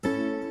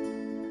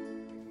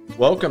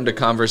Welcome to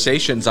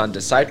Conversations on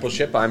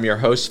Discipleship. I'm your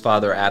host,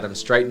 Father Adam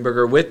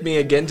Streitenberger. With me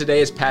again today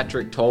is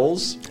Patrick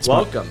Tolles.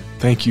 Welcome.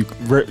 Thank you.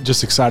 We're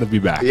just excited to be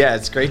back. Yeah,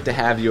 it's great to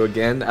have you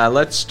again.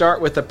 Let's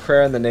start with a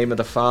prayer in the name of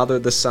the Father,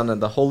 the Son,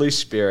 and the Holy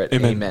Spirit.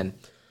 Amen.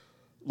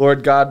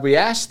 Lord God, we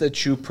ask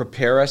that you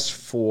prepare us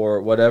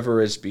for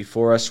whatever is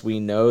before us.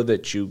 We know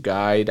that you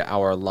guide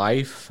our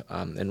life,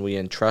 and we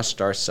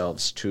entrust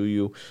ourselves to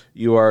you.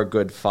 You are a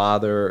good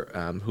Father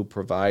who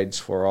provides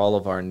for all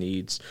of our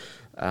needs.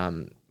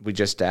 We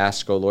just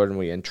ask, O Lord, and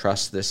we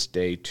entrust this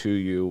day to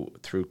you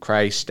through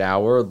Christ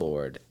our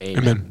Lord. Amen.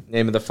 Amen. In the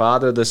name of the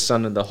Father, the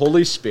Son, and the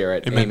Holy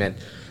Spirit. Amen.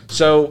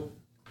 So,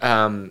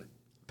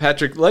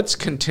 Patrick, let's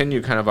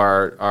continue kind of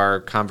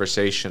our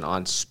conversation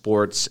on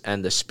sports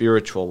and the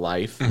spiritual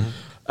life.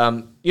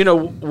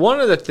 Mm-hmm. One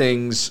of the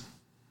things,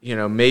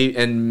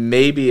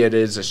 maybe it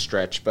is a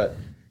stretch, but,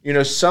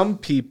 some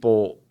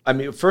people,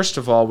 first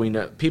of all, we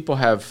know people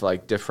have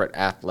like different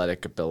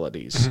athletic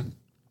abilities. Mm-hmm.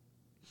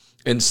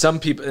 And some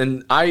people,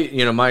 and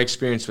my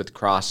experience with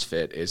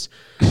CrossFit is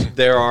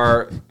there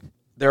are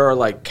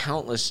like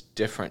countless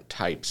different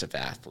types of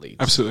athletes.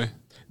 Absolutely.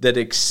 That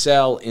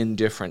excel in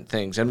different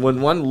things. And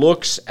when one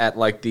looks at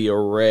like the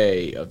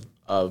array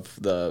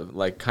of the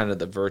like kind of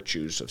the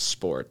virtues of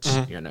sports,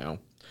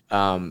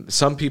 mm-hmm.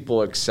 Some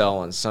people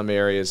excel in some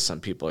areas, some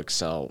people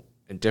excel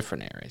in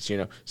different areas.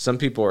 Some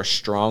people are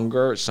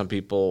stronger, some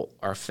people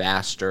are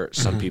faster,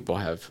 some mm-hmm. people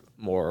have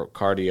more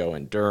cardio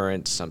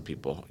endurance, some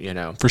people,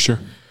 For sure.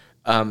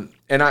 And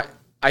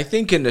I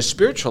think in the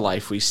spiritual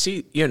life we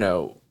see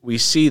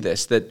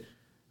this, that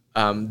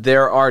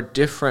there are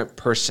different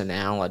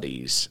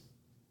personalities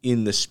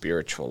in the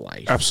spiritual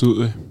life.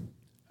 Absolutely.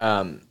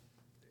 I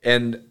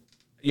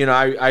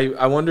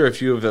wonder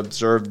if you have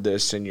observed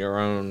this in your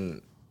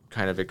own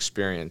kind of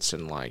experience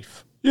in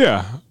life.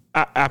 Yeah,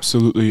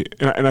 absolutely.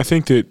 And I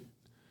think that,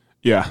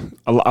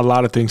 a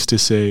lot of things to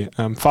say.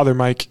 Father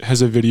Mike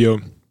has a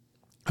video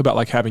about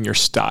like having your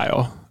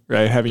style,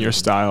 right? Having your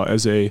style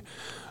as a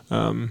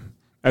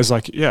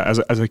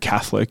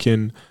Catholic,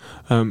 and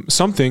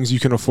some things you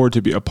can afford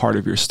to be a part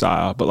of your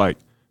style, but like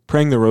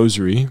praying the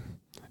rosary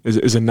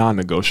is a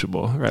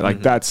non-negotiable, right? Like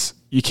mm-hmm.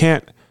 You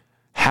can't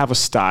have a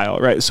style,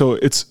 right? So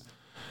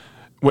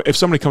if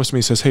somebody comes to me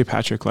and says, "Hey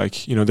Patrick,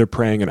 they're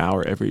praying an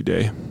hour every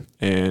day,"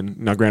 and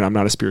now granted, I'm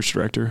not a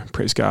spiritual director,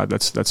 praise God,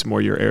 that's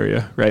more your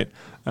area, right?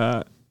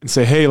 And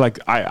say, "Hey,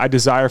 I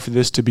desire for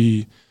this to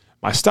be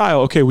my style."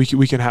 Okay,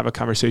 we can have a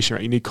conversation,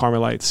 right? You need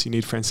Carmelites, you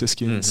need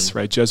Franciscans, mm-hmm.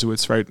 right?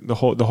 Jesuits, right? The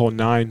whole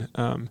nine.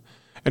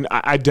 And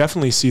I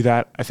definitely see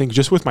that. I think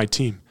just with my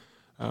team,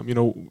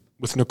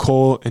 with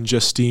Nicole and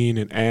Justine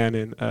and Ann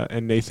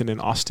and Nathan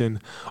and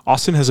Austin.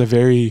 Austin has a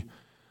very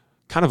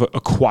kind of a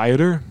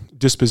quieter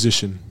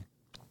disposition,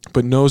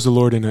 but knows the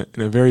Lord in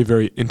a very,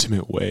 very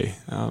intimate way,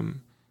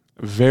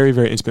 very,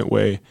 very intimate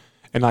way.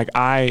 And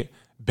I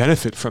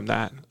benefit from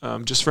that,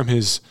 just from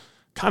his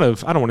kind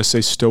of, I don't want to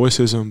say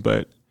stoicism,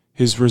 but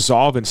his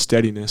resolve and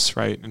steadiness,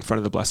 right, in front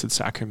of the Blessed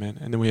Sacrament.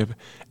 And then we have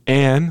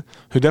Anne,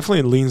 who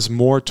definitely leans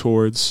more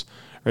towards,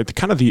 right, the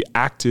kind of the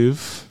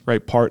active,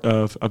 right, part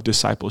of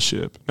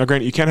discipleship. Now,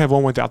 granted, you can't have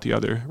one without the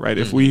other, right?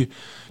 Mm-hmm. If we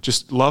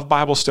just love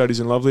Bible studies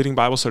and love leading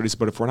Bible studies,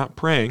 but if we're not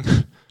praying,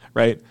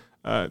 right,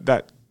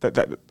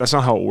 that's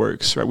not how it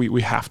works, right?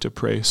 We have to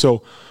pray.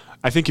 So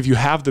I think if you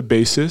have the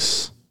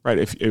basis, right,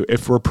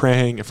 if we're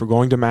praying, if we're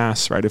going to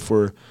Mass, right, if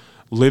we're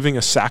living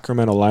a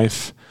sacramental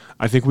life,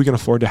 I think we can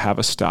afford to have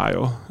a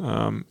style.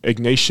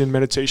 Ignatian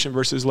meditation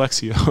versus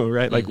Lectio,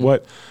 right? Like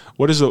mm-hmm.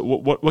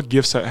 what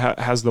gifts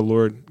has the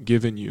Lord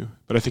given you?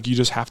 But I think you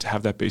just have to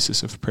have that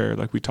basis of prayer,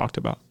 like we talked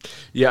about.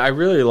 Yeah, I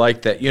really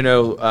like that.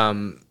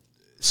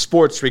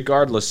 Sports,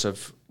 regardless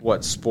of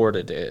what sport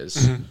it is,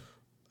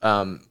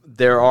 mm-hmm.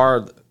 There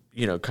are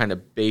kind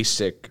of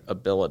basic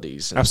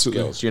abilities and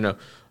Absolutely. skills.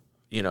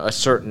 A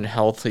certain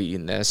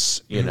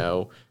healthiness.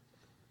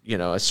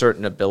 Mm-hmm. A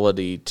certain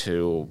ability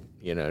to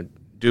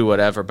do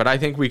whatever, but I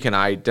think we can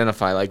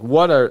identify like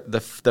what are the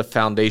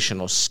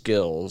foundational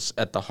skills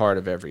at the heart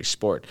of every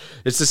sport.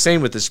 It's the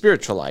same with the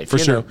spiritual life. For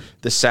sure.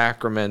 The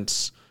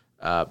sacraments,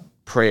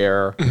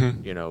 prayer,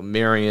 mm-hmm.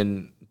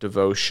 Marian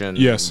devotion,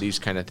 yes. these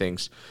kind of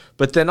things.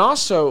 But then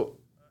also,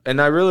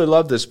 and I really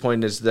love this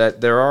point, is that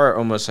there are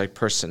almost like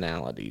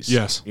personalities.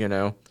 Yes.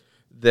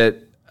 That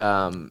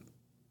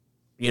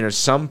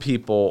some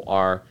people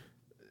are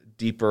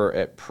deeper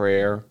at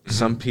prayer. Mm-hmm.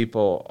 Some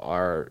people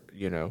are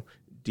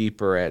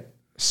deeper at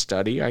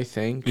study, I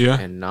think,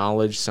 and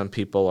knowledge. Some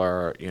people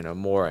are,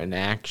 more in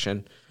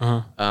action.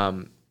 Uh-huh.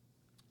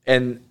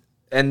 And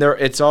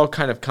it's all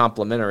kind of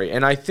complementary.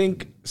 And I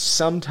think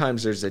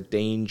sometimes there's a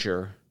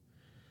danger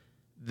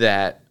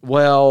that,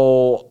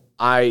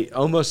 I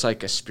almost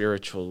like a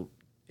spiritual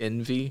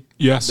envy.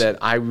 Yes. That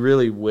I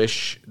really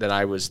wish that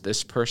I was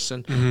this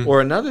person. Mm-hmm.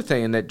 Or another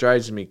thing, and that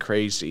drives me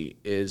crazy,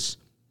 is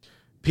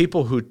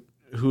people who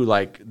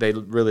like they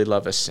really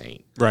love a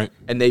saint, right?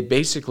 And they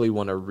basically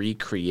want to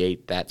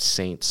recreate that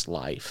saint's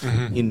life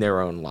mm-hmm. in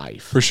their own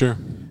life, for sure.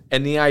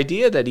 And the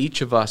idea that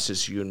each of us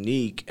is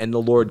unique, and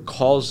the Lord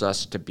calls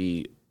us to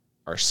be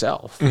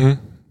ourselves,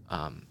 mm-hmm.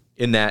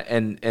 in that,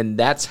 and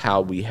that's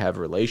how we have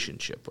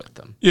relationship with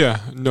them.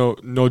 Yeah, no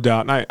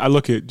doubt. And I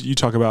look at, you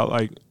talk about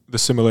like the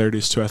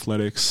similarities to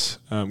athletics.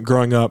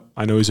 Growing up,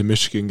 I know he's a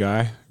Michigan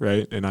guy,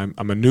 right? And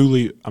I'm a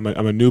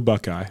new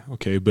Buckeye,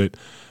 okay? But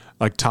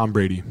like Tom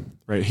Brady,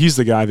 right? He's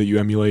the guy that you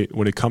emulate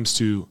when it comes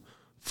to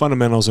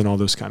fundamentals and all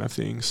those kind of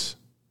things.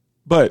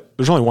 But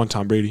there's only one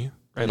Tom Brady,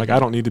 right? Like I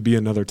don't need to be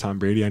another Tom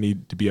Brady. I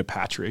need to be a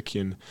Patrick.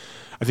 And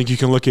I think you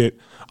can look at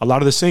a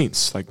lot of the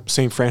saints, like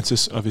St.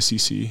 Francis of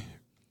Assisi.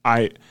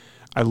 I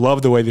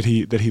love the way that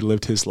he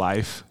lived his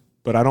life,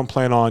 but I don't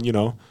plan on,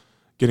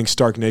 getting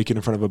stark naked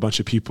in front of a bunch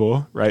of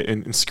people, right?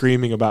 And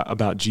screaming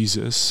about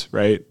Jesus,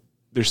 right?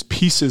 There's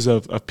pieces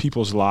of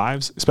people's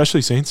lives,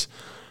 especially saints,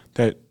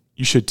 that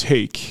you should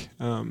take.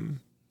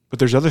 But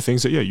there's other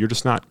things that, you're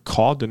just not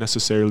called to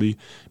necessarily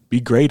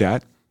be great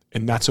at,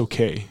 and that's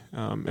okay.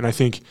 And I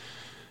think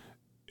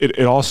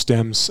it all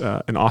stems,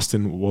 and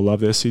Austin will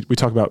love this. We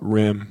talk about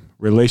RIM,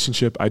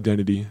 relationship,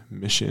 identity,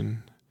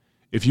 mission.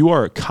 If you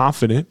are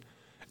confident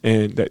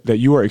and that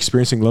you are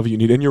experiencing love you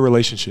need in your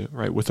relationship,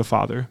 right, with the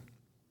Father,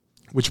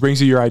 which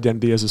brings you your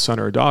identity as a son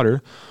or a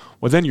daughter,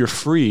 well, then you're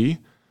free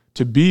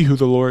to be who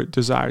the Lord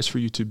desires for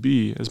you to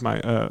be. As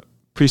my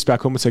priest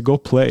back home would say, go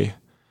play.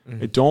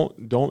 Mm-hmm.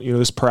 Don't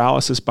this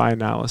paralysis by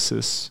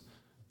analysis.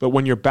 But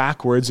when you're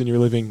backwards and you're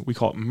living, we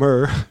call it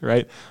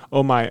right?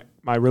 Oh, my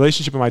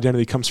relationship and my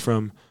identity comes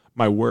from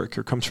my work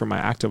or comes from my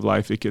active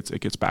life. It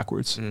gets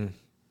backwards. Mm.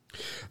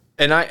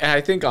 And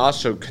I think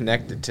also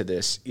connected to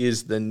this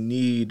is the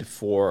need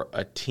for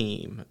a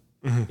team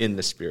in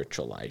the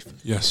spiritual life.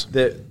 Yes.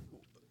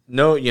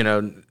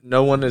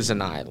 No one is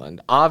an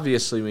island.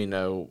 Obviously, we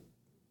know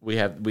we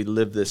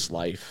live this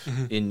life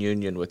in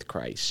union with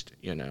Christ,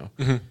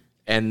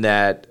 and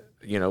that,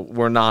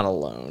 we're not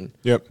alone.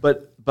 Yep.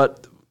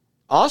 But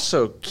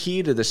also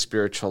key to the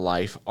spiritual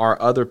life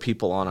are other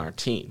people on our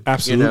team.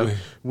 Absolutely.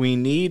 We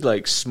need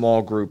like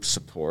small group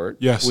support.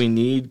 Yes. We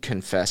need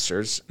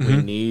confessors. We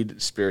need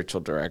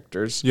spiritual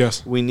directors.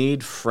 Yes. We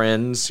need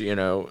friends,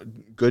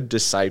 good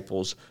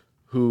disciples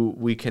who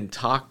we can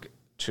talk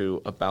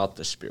to about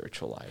the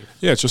spiritual life.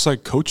 Yeah, it's just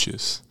like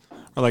coaches.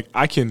 Or like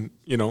I can,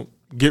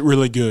 get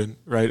really good,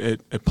 right,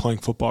 at playing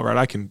football, right?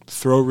 I can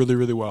throw really,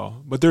 really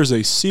well. But there's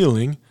a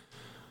ceiling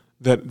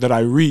that I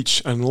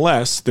reach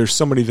unless there's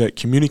somebody that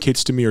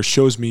communicates to me or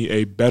shows me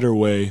a better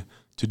way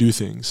to do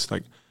things.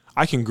 Like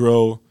I can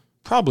grow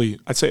probably,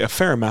 I'd say, a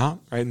fair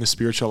amount, right, in the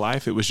spiritual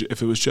life.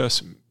 If it was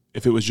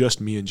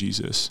just me and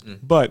Jesus.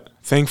 But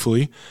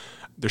thankfully,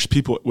 there's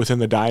people within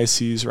the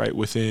diocese, right,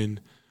 within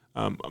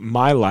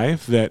my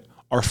life that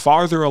are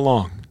farther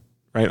along,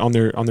 right, on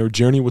their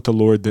journey with the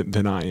Lord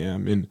than I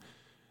am. And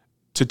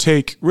to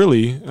take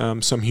really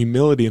some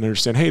humility and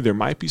understand, hey, there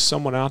might be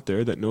someone out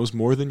there that knows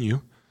more than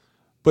you,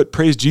 but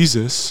praise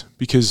Jesus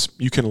because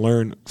you can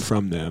learn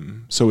from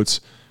them. So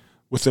it's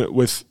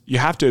with you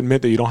have to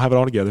admit that you don't have it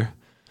all together,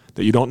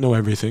 that you don't know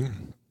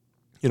everything.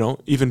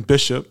 Even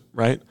Bishop,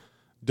 right,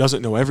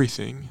 doesn't know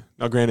everything.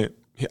 Now, granted,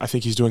 I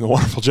think he's doing a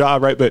wonderful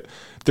job, right? But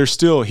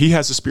he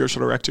has a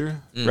spiritual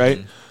director,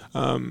 right?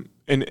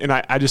 And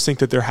I just think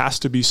that there has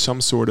to be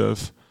some sort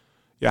of,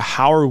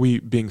 how are we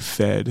being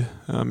fed,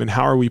 and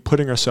how are we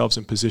putting ourselves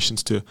in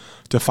positions to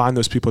find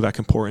those people that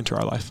can pour into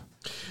our life?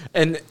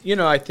 And,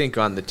 I think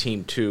on the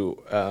team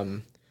too,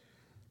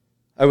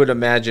 I would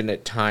imagine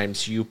at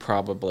times you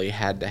probably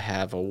had to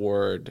have a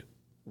word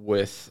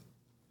with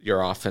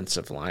your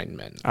offensive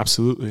linemen.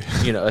 Absolutely.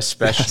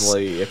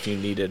 Especially if you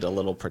needed a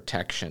little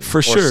protection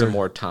or sure. some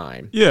more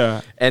time.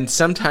 Yeah. And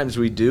sometimes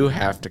we do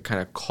have to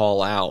kind of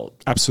call out.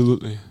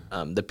 Absolutely.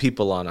 The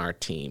people on our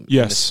team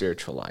in the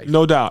spiritual life.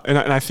 No doubt. And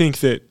I think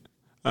that,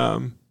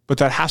 but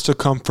that has to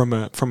come from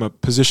a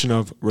position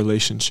of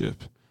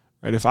relationship,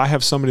 right? If I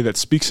have somebody that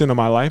speaks into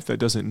my life that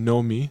doesn't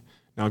know me,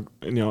 now,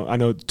 I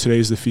know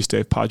today's the feast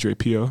day of Padre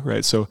Pio,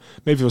 right? So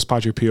maybe if it was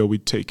Padre Pio,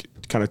 we'd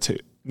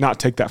not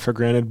take that for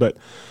granted. But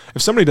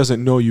if somebody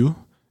doesn't know you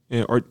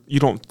or you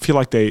don't feel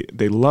like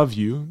they love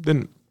you,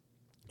 then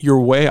you're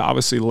way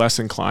obviously less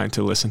inclined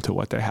to listen to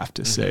what they have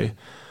to say.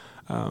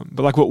 But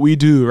like what we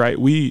do, right?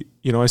 We,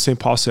 as St.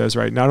 Paul says,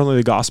 right, not only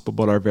the gospel,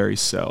 but our very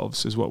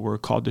selves is what we're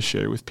called to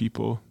share with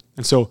people.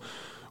 And so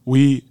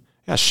we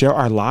share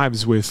our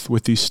lives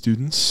with these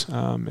students,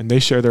 and they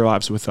share their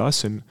lives with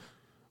us. And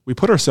we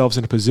put ourselves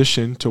in a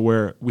position to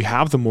where we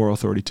have the moral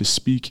authority to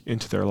speak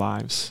into their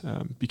lives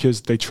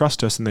because they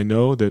trust us and they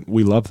know that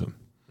we love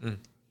them.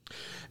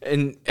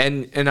 And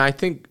I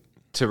think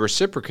to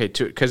reciprocate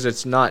to it, because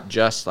it's not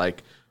just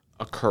like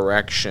a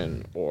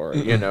correction or,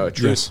 a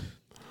truth. Yes.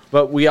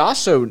 But we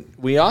also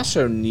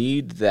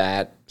need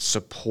that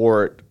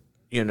support,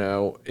 in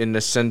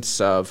the sense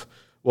of,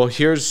 well,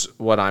 here's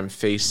what I'm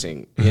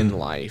facing in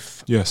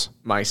life. Yes.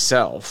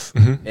 Myself.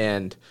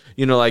 And,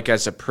 like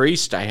as a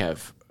priest, I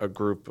have a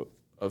group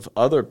of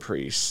other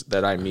priests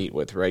that I meet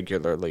with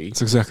regularly.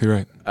 That's exactly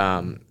right.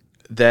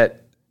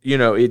 That,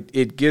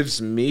 it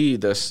gives me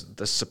the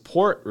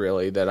support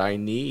really that I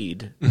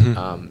need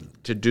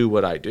to do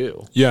what I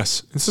do.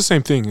 Yes. It's the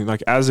same thing.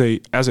 Like as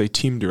a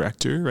team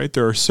director, right?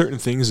 There are certain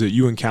things that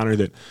you encounter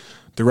that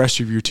the rest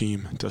of your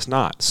team does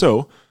not.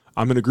 So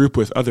I'm in a group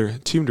with other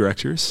team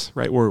directors,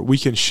 right, where we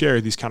can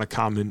share these kind of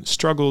common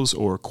struggles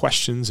or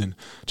questions. And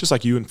just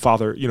like you and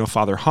Father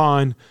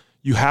Hahn,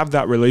 you have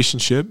that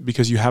relationship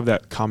because you have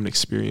that common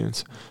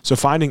experience. So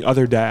finding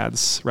other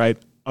dads, right,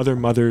 other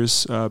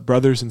mothers,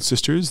 brothers and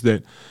sisters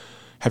that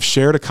have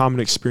shared a common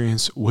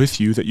experience with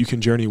you that you can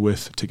journey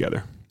with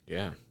together.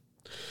 Yeah.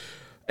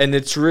 And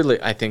it's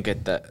really, I think,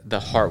 at the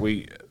heart,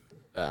 we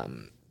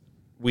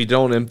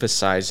don't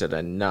emphasize it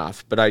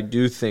enough, but I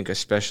do think,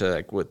 especially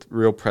like with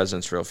Real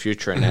Presence, Real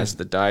Future, and as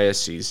the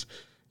diocese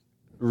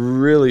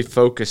really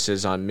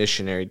focuses on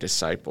missionary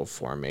disciple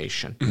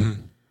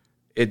formation,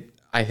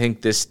 I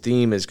think this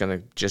theme is going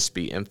to just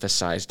be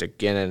emphasized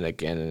again and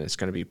again, and it's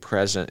going to be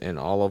present in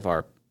all of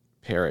our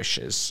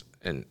parishes,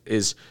 and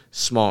is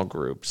small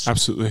groups.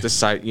 Absolutely.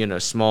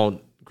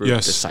 Small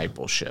group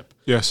discipleship.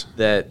 Yes.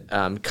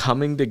 That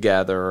coming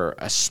together,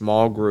 a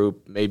small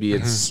group, maybe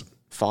it's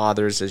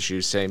fathers, as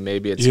you say,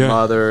 maybe it's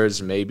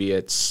mothers, maybe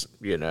it's,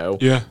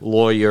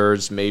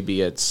 lawyers,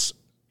 maybe it's,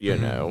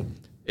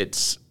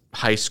 it's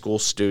high school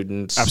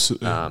students.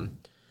 Absolutely.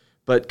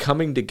 But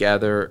coming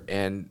together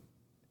and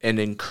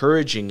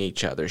encouraging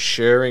each other,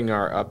 sharing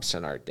our ups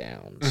and our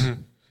downs,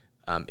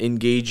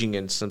 engaging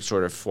in some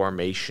sort of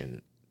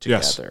formation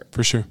together. Yes,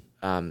 for sure.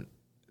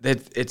 That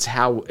it's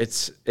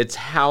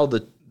how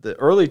the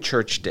early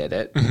church did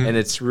it, and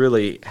it's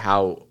really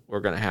how we're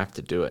going to have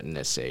to do it in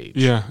this age.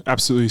 Yeah,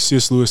 absolutely.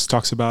 C.S. Lewis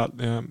talks about,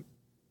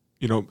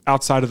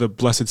 outside of the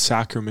Blessed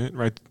Sacrament,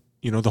 right?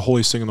 The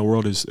holiest thing in the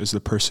world is the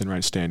person,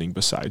 right, standing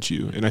beside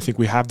you. And I think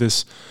we have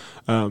this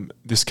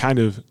this kind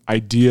of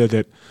idea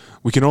that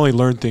we can only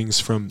learn things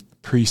from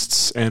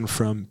priests and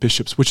from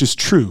bishops, which is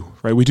true,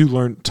 right? We do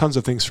learn tons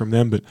of things from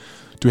them, but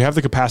do we have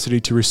the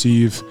capacity to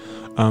receive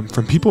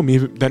from people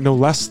that know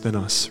less than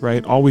us,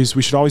 right? We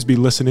should always be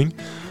listening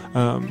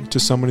to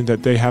somebody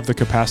that they have the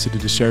capacity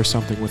to share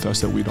something with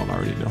us that we don't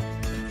already know.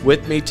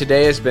 With me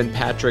today has been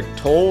Patrick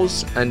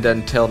Tolles, and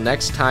until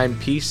next time,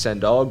 peace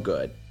and all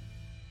good.